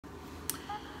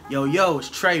Yo, it's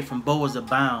Trey from Boas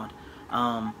Abound.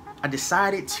 I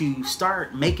decided to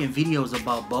start making videos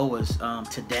about boas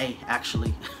today,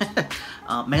 actually.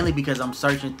 Mainly because I'm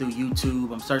searching through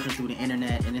YouTube, I'm searching through the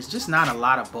internet, and it's just not a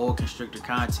lot of boa constrictor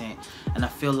content. And I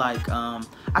feel like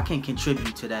I can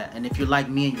contribute to that. And if you're like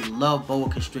me and you love boa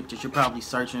constrictors, you're probably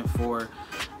searching for,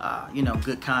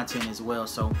 good content as well.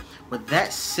 So with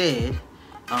that said,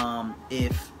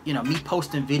 if me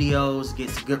posting videos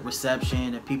gets good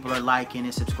reception, if people are liking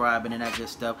and subscribing and that good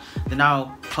stuff, then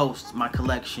I'll post my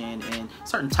collection and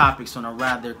certain topics on a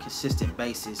rather consistent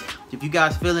basis. If you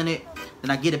guys feeling it, then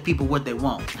I get the people what they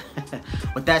want.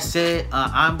 With that said,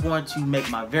 I'm going to make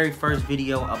my very first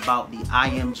video about the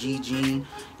IMG gene.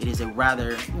 It is a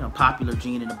rather popular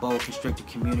gene in the boa constrictor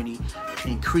community.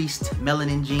 Increased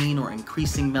melanin gene, or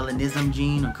increasing melanism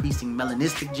gene, or increasing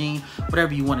melanistic gene,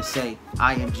 whatever you want to say,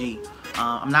 IMG.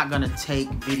 I'm not going to take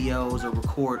videos or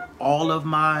record all of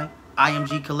my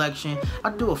IMG collection.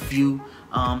 I'll do a few,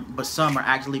 but some are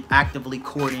actually actively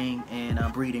courting and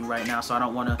breeding right now, so I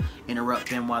don't want to interrupt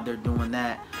them while they're doing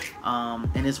that.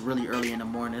 And it's really early in the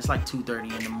morning. It's like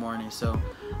 2:30 in the morning. So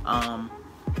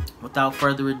without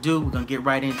further ado, we're gonna get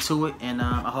right into it, and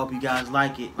I hope you guys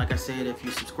like it. Like I said, if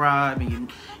you subscribe and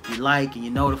you like and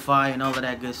you notify and all of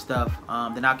that good stuff,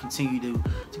 then I'll continue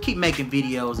to keep making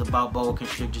videos about boa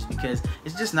constrictors, because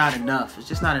it's just not enough. It's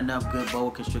just not enough good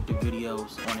boa constrictor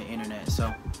videos on the internet.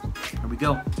 So here we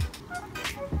go.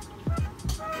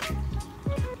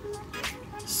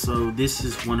 So this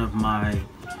is one of my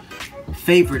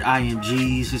favorite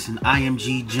IMGs. It's an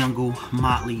IMG Jungle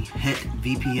Motley Het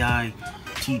VPI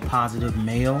T positive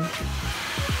male.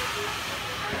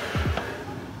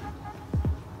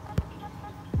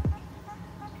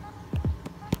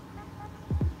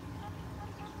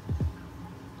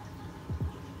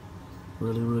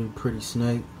 Really pretty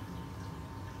snake.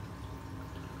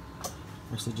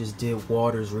 Actually just did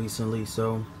waters recently,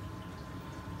 so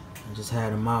I just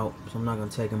had him out, so I'm not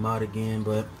gonna take him out again,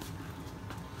 but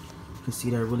you can see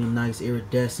that really nice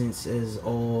iridescence as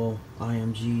all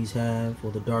IMGs have,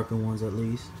 or the darker ones at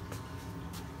least.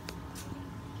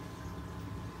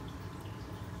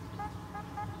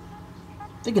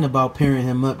 Thinking about pairing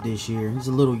him up this year. He's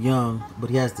a little young,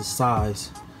 but he has the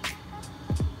size,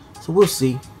 so we'll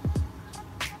see.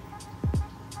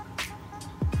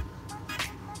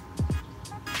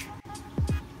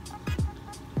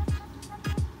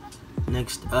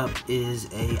 Next up is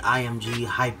a IMG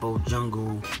Hypo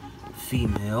Jungle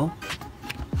female.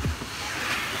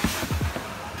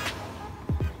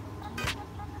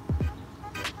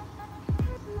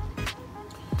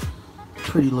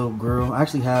 Pretty little girl. I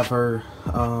actually have her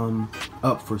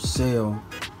up for sale.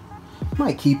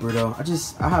 Might keep her though.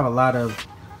 I have a lot of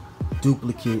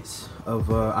duplicates of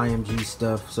IMG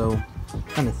stuff, so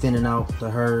kind of thinning out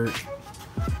the herd.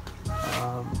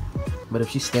 But if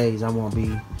she stays, I won't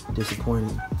be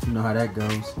disappointed. You know how that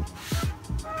goes.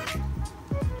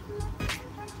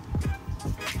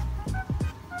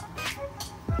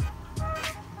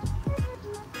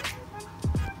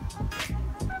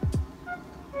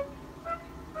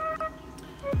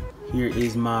 Here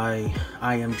is my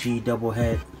IMG double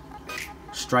het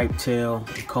striped tail,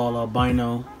 we call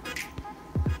albino,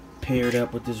 paired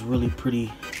up with this really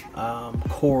pretty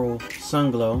coral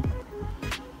sunglow.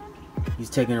 He's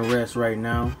taking a rest right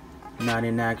now, not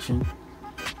in action.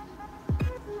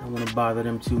 I don't want to bother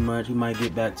them too much. He might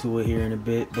get back to it here in a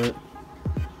bit, but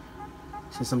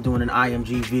since I'm doing an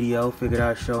IMG video, figured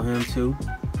I'd show him too.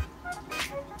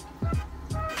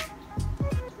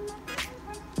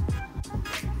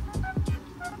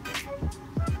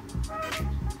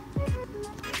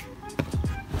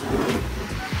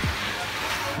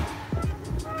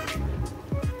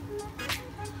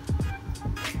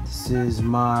 This is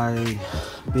my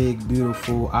big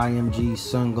beautiful IMG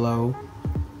Sunglow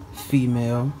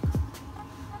female,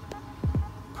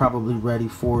 probably ready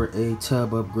for a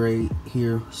tub upgrade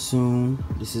here soon.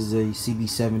 This is a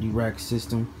CB70 rack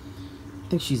system. I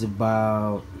think she's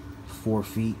about 4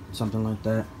 feet, something like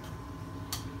that.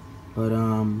 But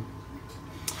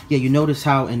yeah, you notice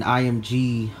how in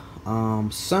IMG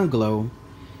Sunglow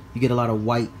you get a lot of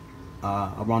white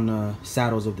around the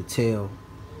saddles of the tail.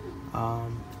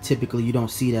 Typically you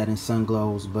don't see that in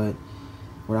Sunglows, but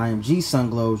with IMG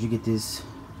Sunglows you get this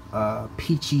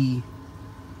peachy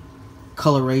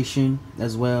coloration,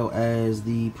 as well as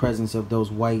the presence of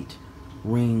those white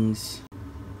rings.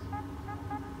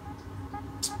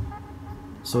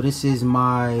 So this is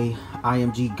my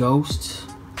IMG Ghost.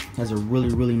 Has a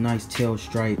really nice tail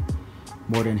stripe,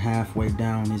 more than halfway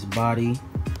down his body.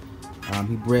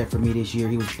 He bred for me this year.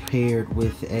 He was paired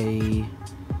with a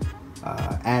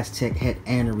Aztec Het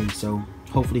Anery, so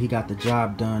hopefully he got the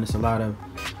job done. It's a lot of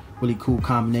really cool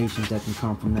combinations that can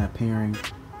come from that pairing.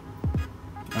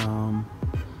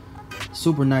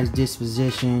 Super nice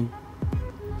disposition.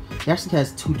 He actually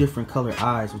has 2 different color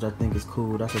eyes, which I think is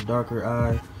cool. That's a darker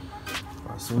eye. If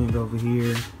I swing over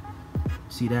here,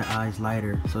 see that eye's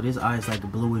lighter. So this eye is like a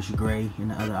bluish gray, and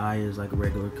the other eye is like a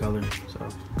regular color. So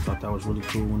I thought that was really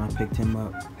cool when I picked him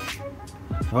up.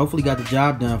 So hopefully got the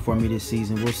job done for me this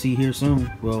season. We'll see here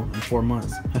soon. Well, in 4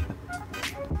 months.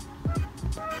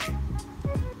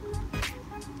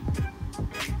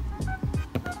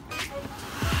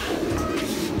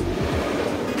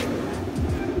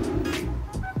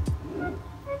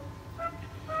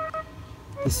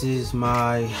 This is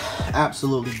my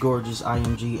absolutely gorgeous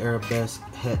IMG Arabesque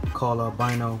Het Call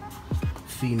Albino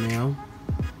female.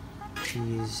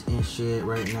 She's in shed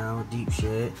right now, deep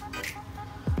shed.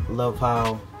 Love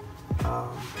how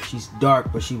she's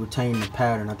dark, but she retained the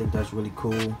pattern. I think that's really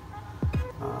cool.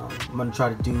 I'm gonna try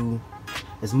to do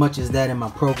as much as that in my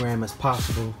program as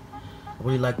possible. I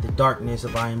really like the darkness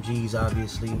of IMGs,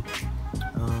 obviously.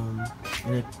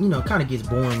 And it, you know, kind of gets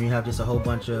boring when you have just a whole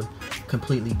bunch of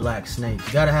completely black snakes.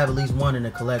 You gotta have at least one in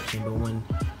the collection, but when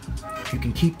you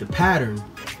can keep the pattern,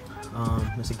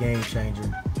 it's a game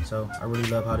changer. So I really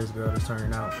love how this girl is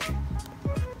turning out.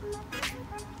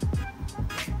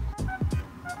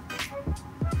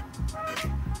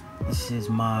 This is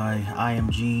my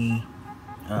IMG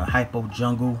Hypo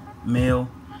Jungle male.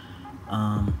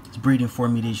 It's breeding for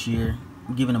me this year.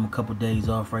 I'm giving him a couple days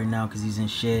off right now because he's in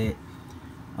shed.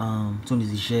 As soon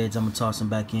as he sheds, I'm gonna toss him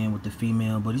back in with the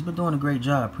female. But he's been doing a great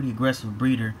job, pretty aggressive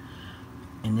breeder,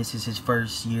 and this is his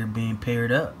first year being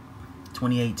paired up.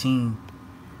 2018,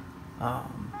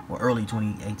 or early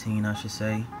 2018, I should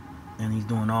say, and he's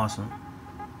doing awesome.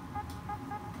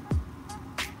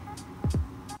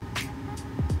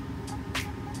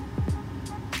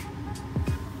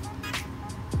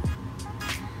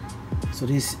 So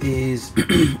this is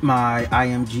my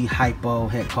IMG Hypo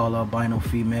Het Call Albino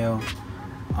female.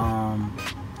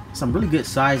 Some really good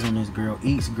size on this girl.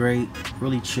 Eats great,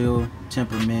 really chill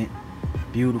temperament,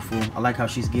 beautiful. I like how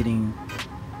she's getting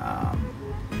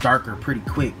darker pretty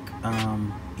quick,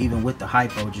 even with the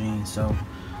hypo gene. So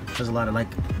there's a lot of like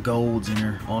golds in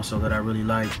her also that I really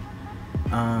like.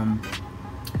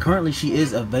 Currently she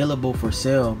is available for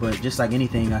sale, but just like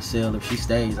anything I sell, if she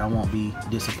stays, I won't be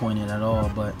disappointed at all.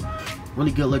 But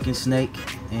really good looking snake,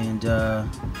 and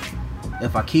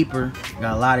if I keep her,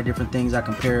 got a lot of different things I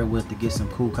can pair it with to get some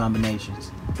cool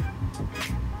combinations.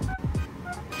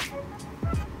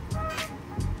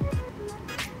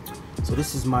 So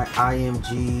this is my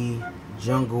IMG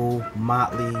Jungle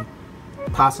Motley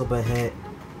Possible Het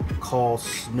Call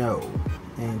Snow,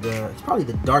 and it's probably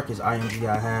the darkest IMG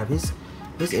I have. His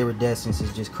iridescence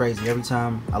is just crazy. Every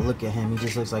time I look at him, he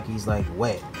just looks like he's like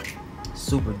wet.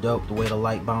 Super dope the way the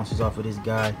light bounces off of this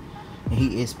guy. And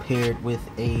he is paired with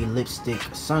a lipstick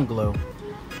sunglow.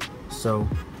 So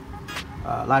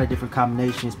a lot of different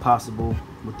combinations possible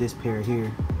with this pair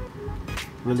here.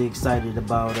 Really excited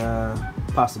about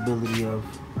possibility of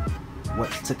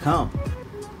what's to come.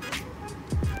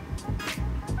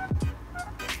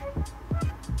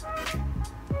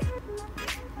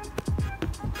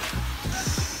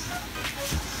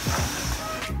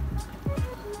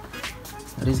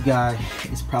 Now, this guy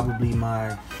is probably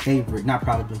my favorite, not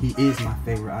probably, he is my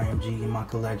favorite IMG in my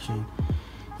collection.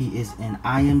 He is an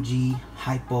IMG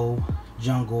Hypo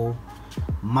Jungle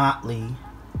Motley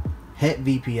Het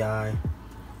VPI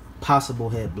Possible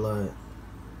Het Blood.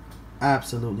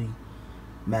 Absolutely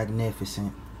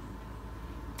magnificent.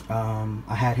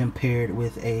 I had him paired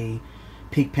with a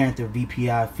Pink Panther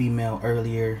VPI female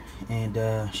earlier, and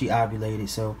she ovulated,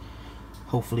 so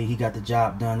hopefully he got the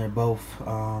job done. They're both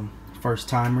first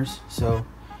timers, so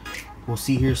we'll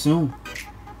see here soon.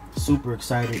 Super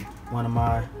excited. One of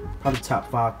my probably top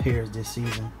 5 pairs this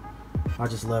season. I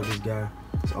just love this guy.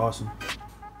 It's awesome.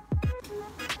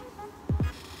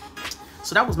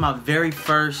 So that was my very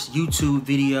first YouTube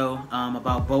video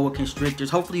about boa constrictors.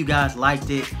 Hopefully you guys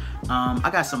liked it. I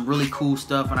got some really cool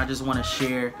stuff, and I just want to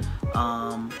share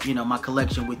you know, my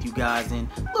collection with you guys, and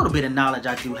a little bit of knowledge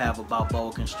I do have about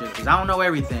boa constrictors. I don't know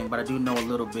everything, but I do know a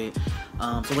little bit.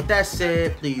 So with that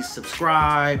said, please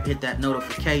subscribe, hit that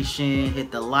notification,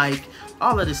 hit the like,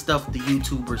 all of this stuff the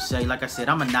YouTubers say. Like I said,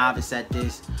 I'm a novice at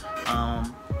this,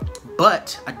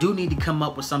 but I do need to come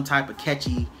up with some type of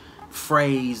catchy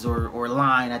phrase or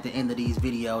line at the end of these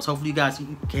videos. Hopefully you guys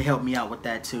can help me out with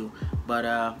that too. But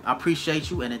I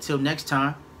appreciate you, and until next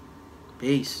time,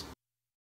 peace.